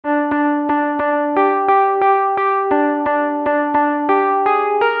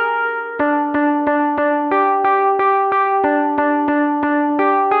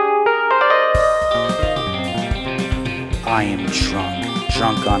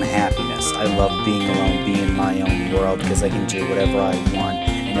drunk on happiness. I love being alone, being in my own world, because I can do whatever I want,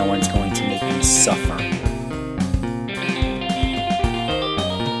 and no one's going to make me suffer.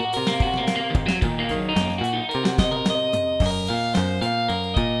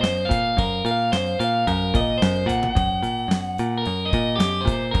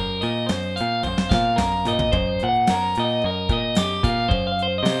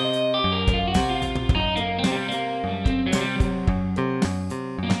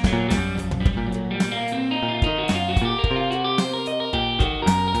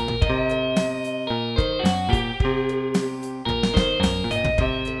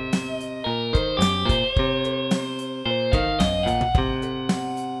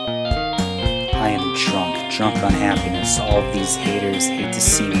 I am drunk on happiness. All of these haters hate to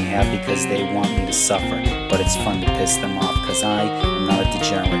see me happy because they want me to suffer, but it's fun to piss them off because I am not a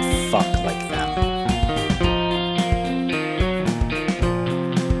degenerate fuck like them.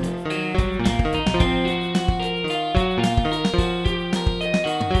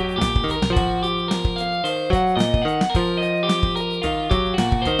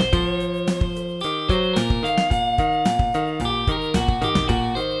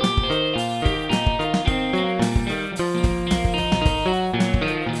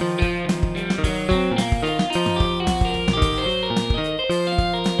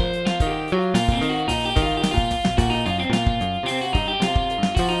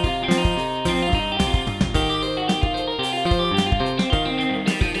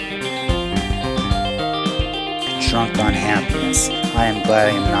 Drunk on happiness. I am glad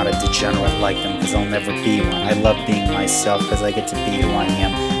I am not a degenerate like them because I'll never be one. I love being myself because I get to be who I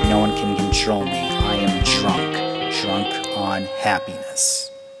am. No one can control me. I am drunk on happiness.